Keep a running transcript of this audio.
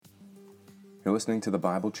You're listening to the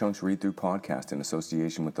Bible Chunks Read Through podcast in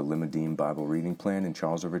association with the Limadim Bible Reading Plan in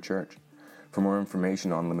Charles River Church. For more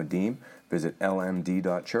information on Limadim, visit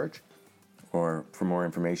lmd.church, or for more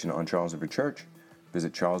information on Charles River Church,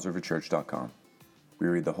 visit charlesriverchurch.com. We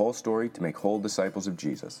read the whole story to make whole disciples of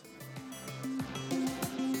Jesus.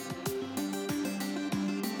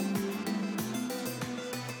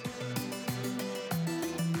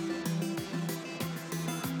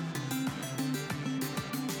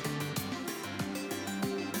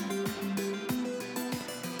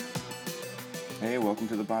 Hey, welcome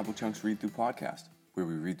to the Bible Chunks Read Through podcast, where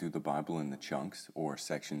we read through the Bible in the chunks, or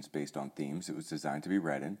sections based on themes it was designed to be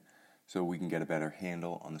read in, so we can get a better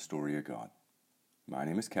handle on the story of God. My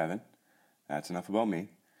name is Kevin. That's enough about me.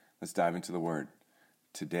 Let's dive into the Word.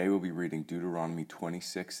 Today we'll be reading Deuteronomy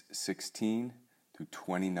 26:16 through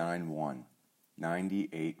 29:1,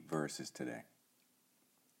 98 verses today.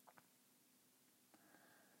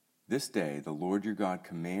 This day the Lord your God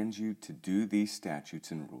commands you to do these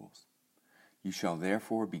statutes and rules. You shall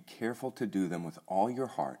therefore be careful to do them with all your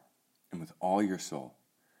heart and with all your soul.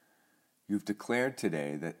 You've declared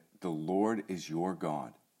today that the Lord is your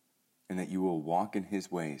God, and that you will walk in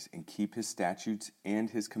his ways and keep his statutes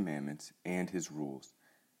and his commandments and his rules,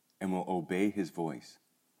 and will obey his voice.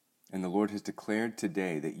 And the Lord has declared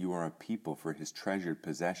today that you are a people for his treasured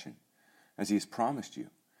possession, as he has promised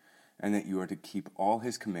you, and that you are to keep all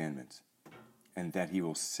his commandments, and that he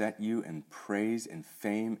will set you in praise and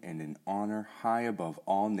fame and in honor high above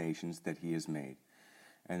all nations that he has made,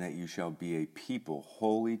 and that you shall be a people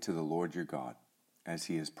holy to the Lord your God, as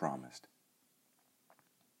he has promised.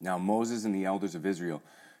 Now Moses and the elders of Israel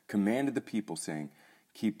commanded the people, saying,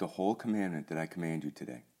 Keep the whole commandment that I command you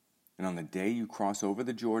today. And on the day you cross over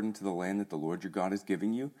the Jordan to the land that the Lord your God is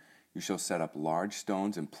giving you, you shall set up large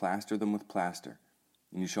stones and plaster them with plaster,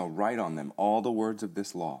 and you shall write on them all the words of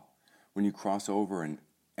this law, when you cross over and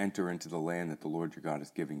enter into the land that the Lord your God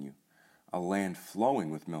is giving you, a land flowing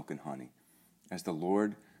with milk and honey, as the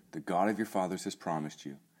Lord, the God of your fathers, has promised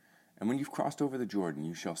you. And when you've crossed over the Jordan,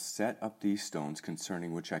 you shall set up these stones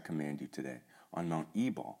concerning which I command you today, on Mount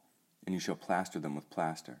Ebal, and you shall plaster them with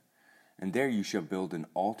plaster. And there you shall build an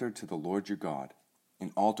altar to the Lord your God,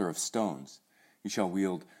 an altar of stones. You shall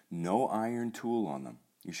wield no iron tool on them.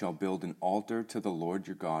 You shall build an altar to the Lord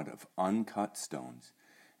your God of uncut stones,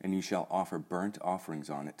 and you shall offer burnt offerings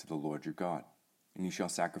on it to the Lord your God. And you shall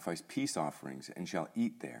sacrifice peace offerings, and shall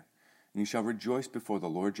eat there. And you shall rejoice before the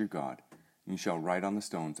Lord your God, and you shall write on the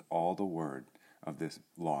stones all the word of this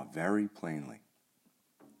law very plainly.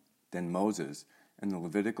 Then Moses and the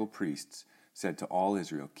Levitical priests said to all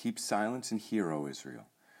Israel, Keep silence and hear, O Israel.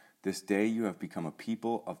 This day you have become a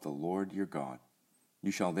people of the Lord your God. You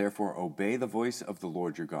shall therefore obey the voice of the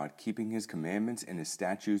Lord your God, keeping his commandments and his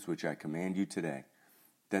statutes which I command you today.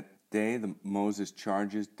 That day Moses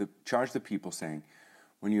charged the people, saying,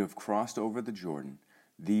 When you have crossed over the Jordan,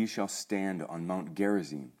 these shall stand on Mount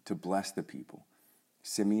Gerizim to bless the people: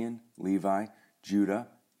 Simeon, Levi, Judah,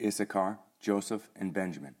 Issachar, Joseph, and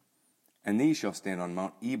Benjamin. And these shall stand on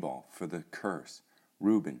Mount Ebal for the curse: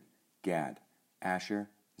 Reuben, Gad, Asher,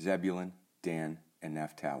 Zebulun, Dan, and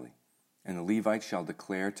Naphtali. And the Levites shall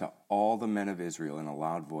declare to all the men of Israel in a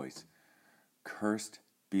loud voice, Cursed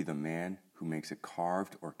be the man who makes a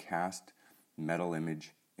carved or cast metal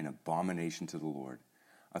image, an abomination to the Lord,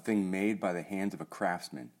 a thing made by the hands of a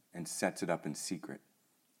craftsman, and sets it up in secret.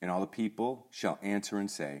 And all the people shall answer and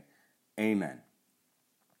say, Amen.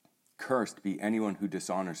 Cursed be anyone who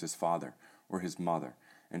dishonors his father or his mother.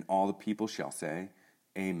 And all the people shall say,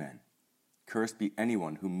 Amen. Cursed be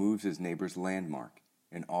anyone who moves his neighbor's landmark.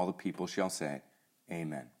 And all the people shall say,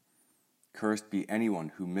 Amen. Cursed be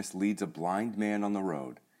anyone who misleads a blind man on the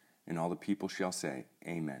road. And all the people shall say,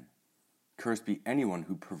 Amen. Cursed be anyone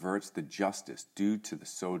who perverts the justice due to the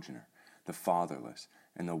sojourner, the fatherless,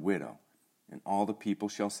 and the widow. And all the people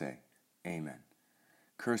shall say, Amen.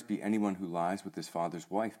 Cursed be anyone who lies with his father's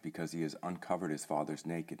wife, because he has uncovered his father's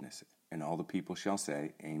nakedness. And all the people shall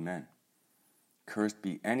say, Amen. Cursed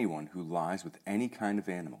be anyone who lies with any kind of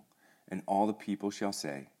animal. And all the people shall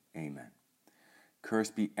say, Amen.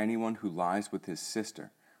 Cursed be anyone who lies with his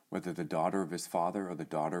sister, whether the daughter of his father or the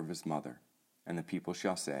daughter of his mother. And the people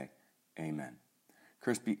shall say, Amen.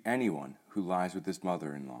 Cursed be anyone who lies with his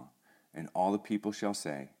mother-in-law. And all the people shall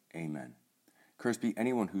say, Amen. Cursed be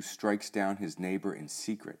anyone who strikes down his neighbor in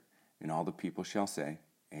secret. And all the people shall say,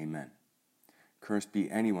 Amen. Cursed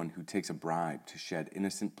be anyone who takes a bribe to shed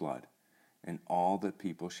innocent blood. And all the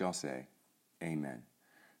people shall say, Amen.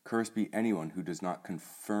 Cursed be anyone who does not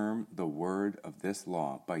confirm the word of this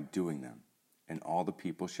law by doing them. And all the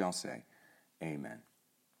people shall say, Amen.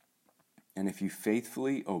 And if you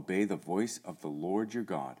faithfully obey the voice of the Lord your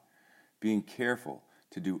God, being careful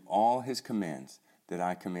to do all his commands that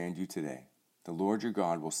I command you today, the Lord your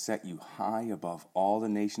God will set you high above all the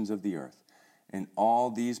nations of the earth, and all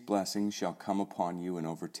these blessings shall come upon you and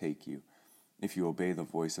overtake you, if you obey the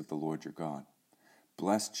voice of the Lord your God.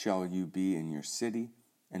 Blessed shall you be in your city,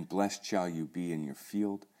 and blessed shall you be in your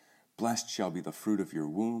field. Blessed shall be the fruit of your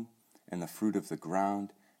womb, and the fruit of the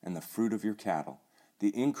ground, and the fruit of your cattle,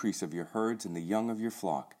 the increase of your herds and the young of your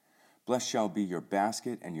flock. Blessed shall be your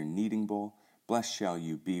basket and your kneading bowl. Blessed shall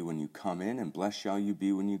you be when you come in, and blessed shall you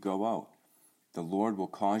be when you go out. The Lord will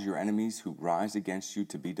cause your enemies who rise against you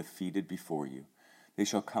to be defeated before you. They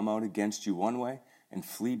shall come out against you one way, and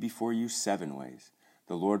flee before you 7 ways.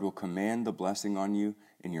 The Lord will command the blessing on you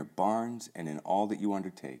in your barns and in all that you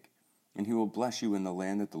undertake. And he will bless you in the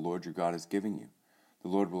land that the Lord your God is giving you. The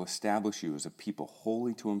Lord will establish you as a people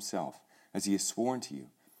holy to himself, as he has sworn to you,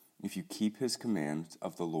 if you keep his commands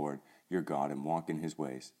of the Lord your God and walk in his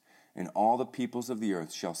ways. And all the peoples of the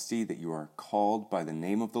earth shall see that you are called by the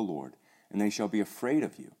name of the Lord, and they shall be afraid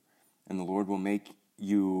of you. And the Lord will make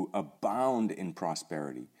you abound in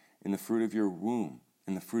prosperity, in the fruit of your womb,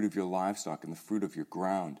 in the fruit of your livestock, in the fruit of your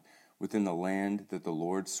ground, within the land that the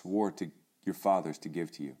Lord swore to your fathers to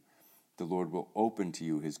give to you. The Lord will open to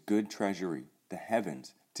you his good treasury, the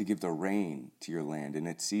heavens, to give the rain to your land in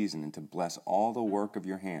its season, and to bless all the work of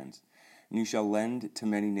your hands. And you shall lend to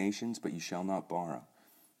many nations, but you shall not borrow.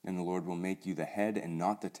 And the Lord will make you the head and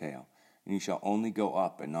not the tail, and you shall only go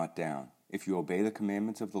up and not down, if you obey the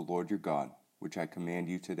commandments of the Lord your God, which I command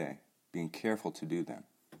you today, being careful to do them.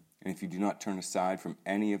 And if you do not turn aside from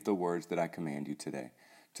any of the words that I command you today,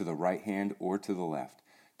 to the right hand or to the left,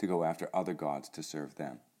 to go after other gods to serve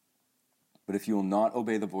them. But if you will not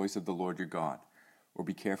obey the voice of the Lord your God, or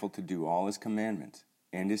be careful to do all his commandments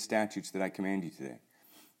and his statutes that I command you today,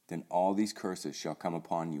 then all these curses shall come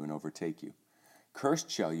upon you and overtake you.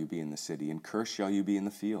 Cursed shall you be in the city, and cursed shall you be in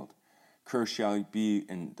the field. Cursed shall you be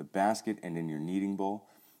in the basket and in your kneading bowl.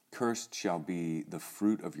 Cursed shall be the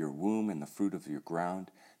fruit of your womb and the fruit of your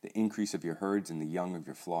ground, the increase of your herds and the young of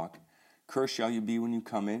your flock. Cursed shall you be when you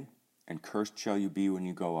come in, and cursed shall you be when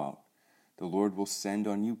you go out. The Lord will send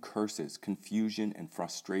on you curses, confusion, and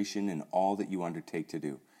frustration in all that you undertake to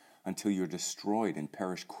do, until you are destroyed and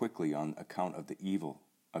perish quickly on account of the evil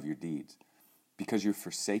of your deeds, because you have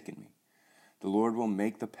forsaken me. The Lord will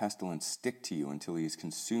make the pestilence stick to you until he has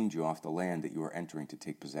consumed you off the land that you are entering to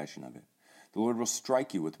take possession of it. The Lord will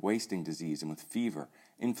strike you with wasting disease and with fever,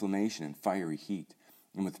 inflammation, and fiery heat,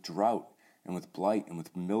 and with drought, and with blight, and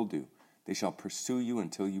with mildew. They shall pursue you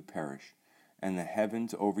until you perish. And the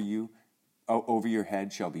heavens over your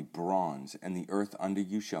head shall be bronze, and the earth under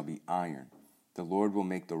you shall be iron. The Lord will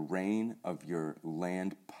make the rain of your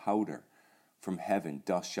land powder. From heaven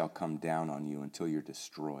dust shall come down on you until you're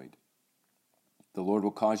destroyed. The Lord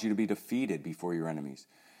will cause you to be defeated before your enemies.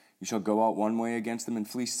 You shall go out one way against them and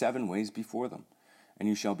flee 7 ways before them. And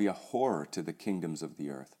you shall be a horror to the kingdoms of the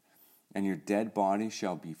earth. And your dead body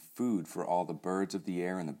shall be food for all the birds of the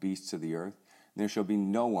air and the beasts of the earth. And there shall be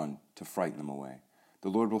no one to frighten them away. The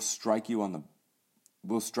Lord will strike you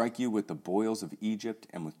with the boils of Egypt,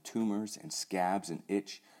 and with tumors and scabs and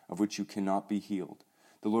itch, of which you cannot be healed.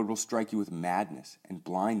 The Lord will strike you with madness and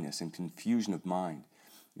blindness and confusion of mind.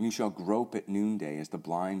 And you shall grope at noonday as the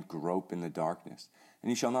blind grope in the darkness. And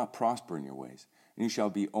you shall not prosper in your ways. And you shall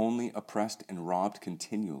be only oppressed and robbed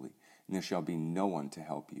continually. And there shall be no one to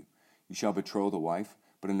help you. You shall betroth a wife,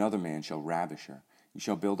 but another man shall ravish her. You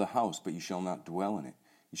shall build a house, but you shall not dwell in it.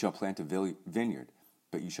 You shall plant a vineyard,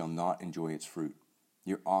 but you shall not enjoy its fruit.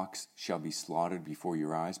 Your ox shall be slaughtered before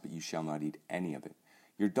your eyes, but you shall not eat any of it.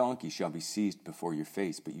 Your donkey shall be seized before your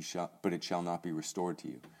face, but it shall not be restored to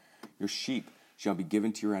you. Your sheep shall be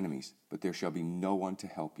given to your enemies, but there shall be no one to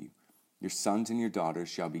help you. Your sons and your daughters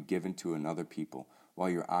shall be given to another people, while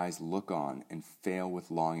your eyes look on and fail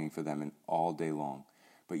with longing for them all day long.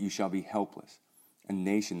 But you shall be helpless. A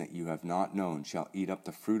nation that you have not known shall eat up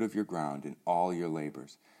the fruit of your ground in all your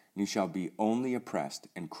labors. And you shall be only oppressed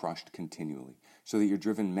and crushed continually, so that you're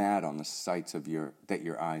driven mad on the sights that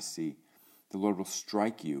your eyes see. The Lord will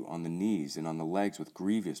strike you on the knees and on the legs with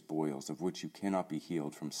grievous boils, of which you cannot be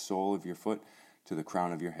healed, from sole of your foot to the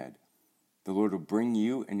crown of your head. The Lord will bring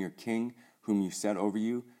you and your king, whom you set over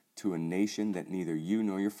you, to a nation that neither you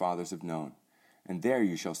nor your fathers have known. And there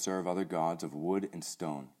you shall serve other gods of wood and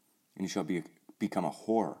stone. And you shall become a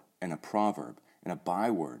horror and a proverb and a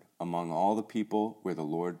byword among all the people where the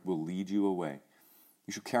Lord will lead you away.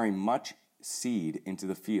 You shall carry much seed into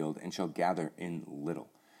the field and shall gather in little,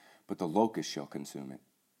 but the locust shall consume it.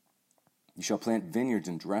 You shall plant vineyards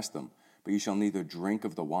and dress them, But you shall neither drink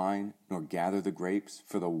of the wine, nor gather the grapes,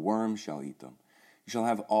 for the worm shall eat them. You shall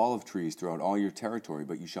have olive trees throughout all your territory,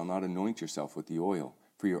 but you shall not anoint yourself with the oil,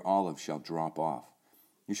 for your olives shall drop off.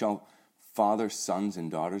 You shall father sons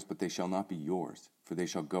and daughters, but they shall not be yours, for they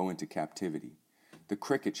shall go into captivity. The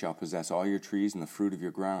cricket shall possess all your trees and the fruit of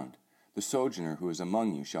your ground. The sojourner who is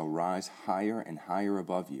among you shall rise higher and higher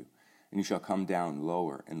above you, and you shall come down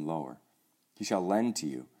lower and lower. He shall lend to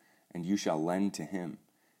you, and you shall lend to him.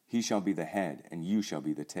 He shall be the head, and you shall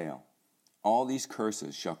be the tail. All these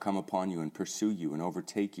curses shall come upon you and pursue you and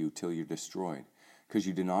overtake you till you're destroyed, because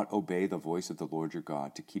you do not obey the voice of the Lord your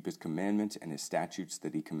God to keep his commandments and his statutes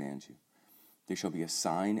that he commands you. They shall be a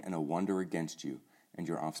sign and a wonder against you and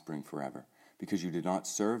your offspring forever, because you did not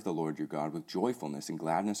serve the Lord your God with joyfulness and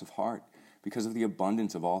gladness of heart, because of the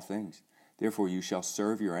abundance of all things. Therefore you shall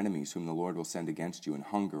serve your enemies whom the Lord will send against you in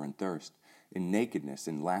hunger and thirst, in nakedness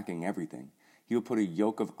and lacking everything. He will put a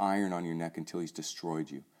yoke of iron on your neck until he's destroyed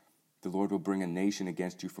you. The Lord will bring a nation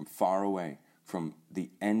against you from far away, from the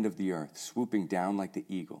end of the earth, swooping down like the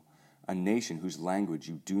eagle, a nation whose language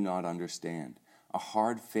you do not understand, a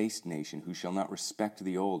hard-faced nation who shall not respect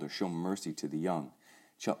the old or show mercy to the young,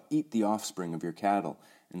 shall eat the offspring of your cattle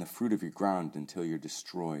and the fruit of your ground until you're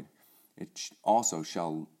destroyed. It also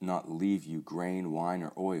shall not leave you grain, wine,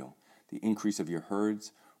 or oil, the increase of your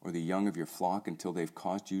herds, or the young of your flock until they've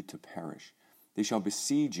caused you to perish. They shall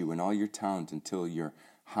besiege you in all your towns until your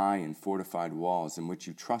high and fortified walls in which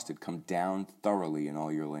you trusted come down thoroughly in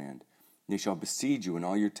all your land. They shall besiege you in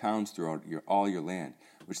all your towns throughout all your land,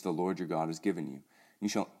 which the Lord your God has given you. You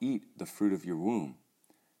shall eat the fruit of your womb,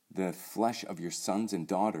 the flesh of your sons and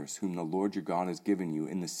daughters, whom the Lord your God has given you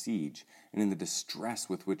in the siege and in the distress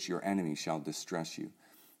with which your enemy shall distress you.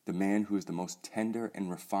 The man who is the most tender and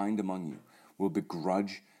refined among you will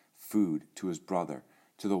begrudge food to his brother,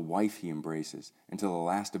 to the wife he embraces, and to the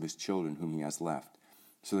last of his children whom he has left,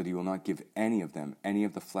 so that he will not give any of them any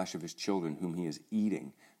of the flesh of his children whom he is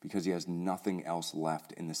eating, because he has nothing else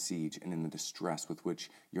left in the siege and in the distress with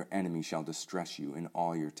which your enemy shall distress you in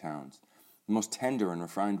all your towns. The most tender and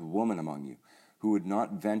refined woman among you, who would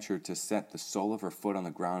not venture to set the sole of her foot on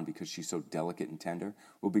the ground because she's so delicate and tender,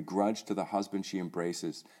 will begrudge to the husband she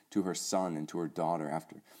embraces, to her son and to her daughter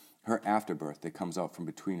after her afterbirth that comes out from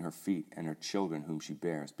between her feet and her children whom she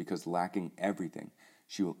bears, because lacking everything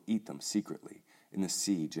she will eat them secretly in the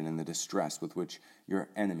siege and in the distress with which your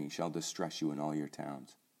enemy shall distress you in all your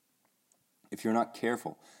towns. If you're not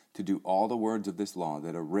careful to do all the words of this law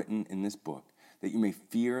that are written in this book, that you may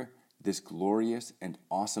fear this glorious and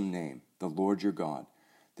awesome name, the Lord your God,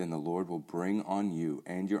 then the Lord will bring on you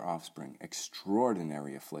and your offspring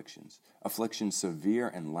extraordinary afflictions, afflictions severe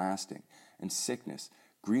and lasting, and sickness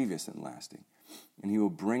grievous and lasting. And he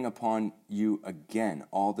will bring upon you again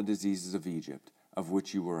all the diseases of Egypt, of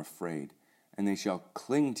which you were afraid, and they shall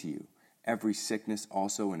cling to you. Every sickness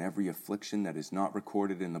also and every affliction that is not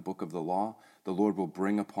recorded in the book of the law, the Lord will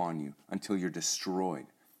bring upon you until you're destroyed.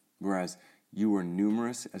 Whereas you were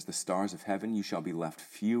numerous as the stars of heaven, you shall be left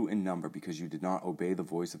few in number, because you did not obey the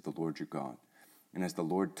voice of the Lord your God. And as the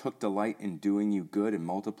Lord took delight in doing you good and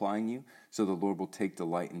multiplying you, so the Lord will take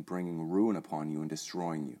delight in bringing ruin upon you and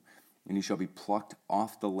destroying you. And you shall be plucked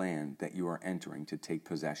off the land that you are entering to take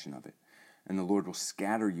possession of it. And the Lord will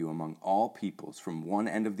scatter you among all peoples from one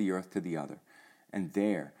end of the earth to the other. And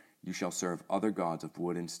there you shall serve other gods of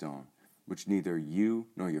wood and stone, which neither you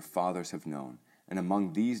nor your fathers have known. And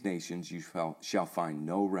among these nations you shall find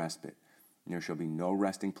no respite, and there shall be no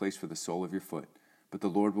resting place for the sole of your foot. But the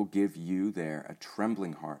Lord will give you there a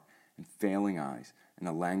trembling heart and failing eyes and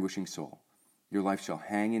a languishing soul. Your life shall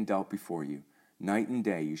hang in doubt before you. Night and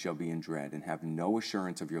day you shall be in dread and have no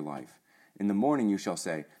assurance of your life. In the morning you shall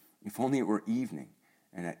say, if only it were evening.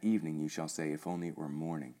 And at evening you shall say, if only it were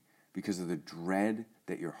morning. Because of the dread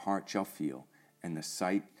that your heart shall feel and the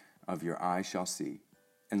sight of your eyes shall see.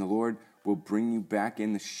 And the Lord will bring you back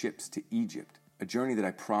in the ships to Egypt, a journey that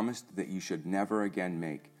I promised that you should never again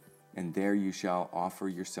make. And there you shall offer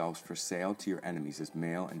yourselves for sale to your enemies as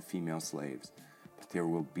male and female slaves, but there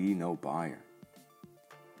will be no buyer.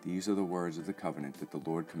 These are the words of the covenant that the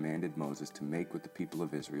Lord commanded Moses to make with the people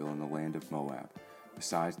of Israel in the land of Moab,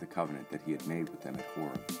 besides the covenant that he had made with them at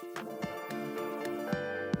Horeb.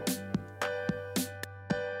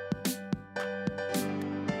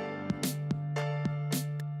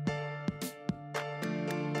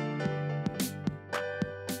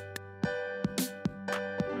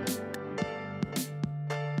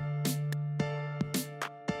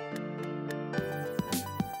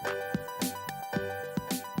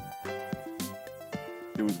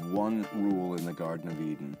 There was one rule in the Garden of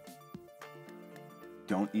Eden.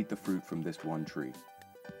 Don't eat the fruit from this one tree.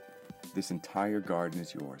 This entire garden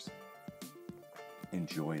is yours.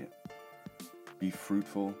 Enjoy it. Be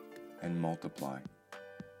fruitful and multiply.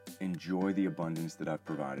 Enjoy the abundance that I've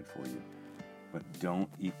provided for you. But don't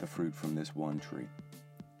eat the fruit from this one tree.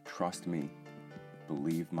 Trust me,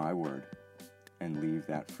 believe my word, and leave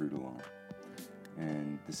that fruit alone.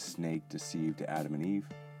 And the snake deceived Adam and Eve.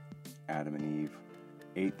 Adam and Eve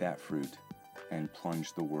ate that fruit and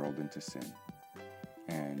plunged the world into sin.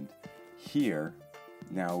 And here,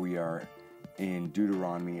 now we are in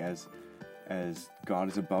Deuteronomy as God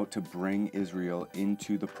is about to bring Israel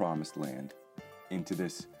into the promised land, into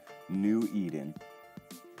this new Eden,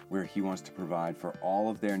 where he wants to provide for all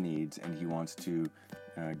of their needs, and he wants to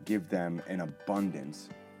give them an abundance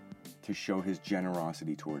to show his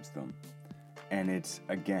generosity towards them. And it's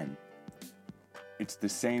the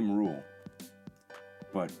same rule,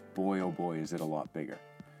 but boy, oh boy, is it a lot bigger.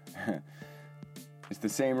 It's the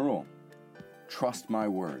same rule. Trust my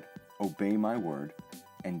word, obey my word,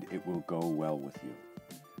 and it will go well with you.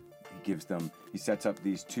 He sets up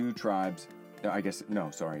these 2 tribes,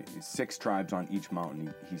 6 tribes on each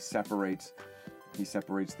mountain. He separates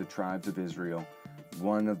the tribes of Israel.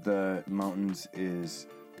 One of the mountains is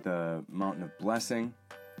the mountain of blessing,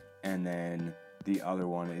 and then the other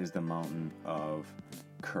one is the mountain of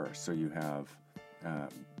curse. So you have,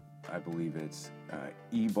 I believe it's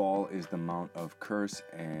Ebal is the mount of curse,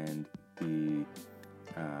 and the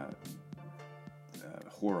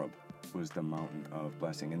Horeb was the mountain of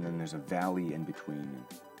blessing. And then there's a valley in between.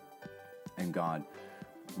 And God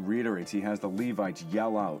reiterates, he has the Levites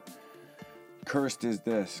yell out, cursed is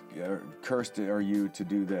this, cursed are you to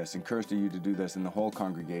do this, and cursed are you to do this. And the whole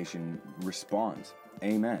congregation responds,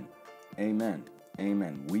 amen, amen,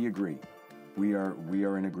 amen. We agree. We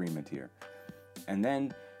are in agreement here. And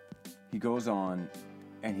then he goes on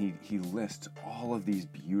and he lists all of these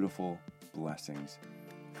beautiful blessings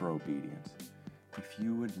for obedience. If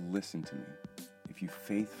you would listen to me, if you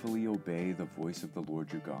faithfully obey the voice of the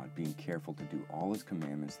Lord your God, being careful to do all his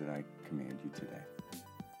commandments that I command you today,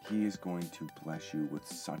 he is going to bless you with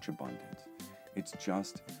such abundance. It's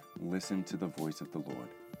just listen to the voice of the Lord.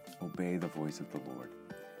 Obey the voice of the Lord.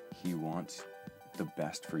 He wants the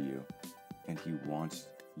best for you, and he wants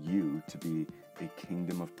you to be a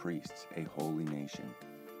kingdom of priests, a holy nation.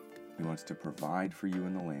 He wants to provide for you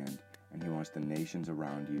in the land, and he wants the nations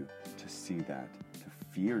around you to see that, to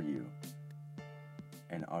fear you,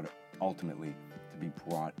 and ultimately to be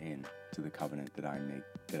brought in to the covenant that I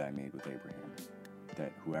made with Abraham.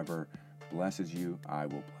 That whoever blesses you, I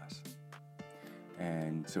will bless.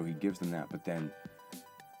 And so he gives them that. But then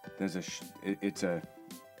there's it's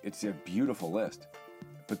a beautiful list.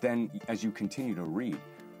 But then as you continue to read,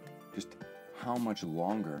 just how much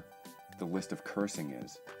longer the list of cursing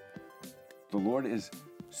is. The Lord is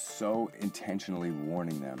so intentionally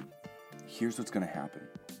warning them. Here's what's going to happen,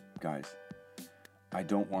 guys. I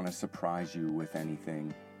don't want to surprise you with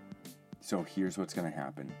anything. So here's what's going to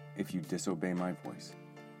happen. If you disobey my voice,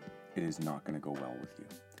 it is not going to go well with you.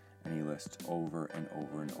 And he lists over and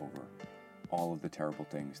over and over all of the terrible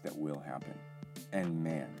things that will happen. And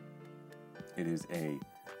man,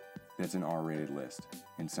 that's an R-rated list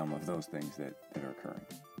in some of those things that are occurring.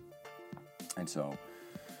 And so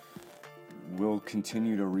we'll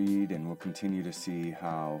continue to read, and we'll continue to see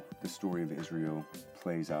how the story of Israel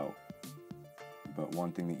plays out. But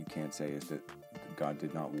one thing that you can't say is that God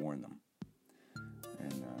did not warn them.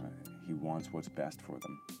 And he wants what's best for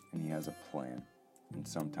them. And he has a plan. And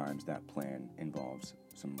sometimes that plan involves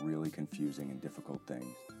some really confusing and difficult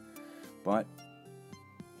things. But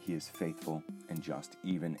he is faithful and just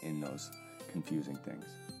even in those confusing things.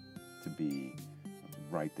 To be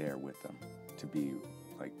right there with them. To be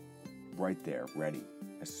like right there, ready,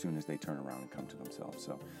 as soon as they turn around and come to themselves.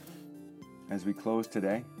 So as we close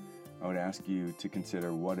today, I would ask you to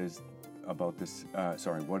consider what does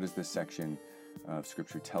this section of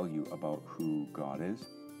Scripture tell you about who God is?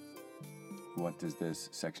 What does this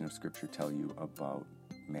section of Scripture tell you about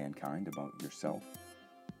mankind, about yourself?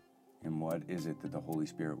 And what is it that the Holy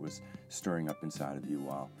Spirit was stirring up inside of you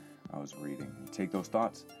while I was reading? And take those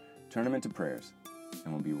thoughts, turn them into prayers,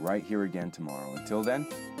 and we'll be right here again tomorrow. Until then,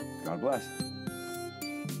 God bless.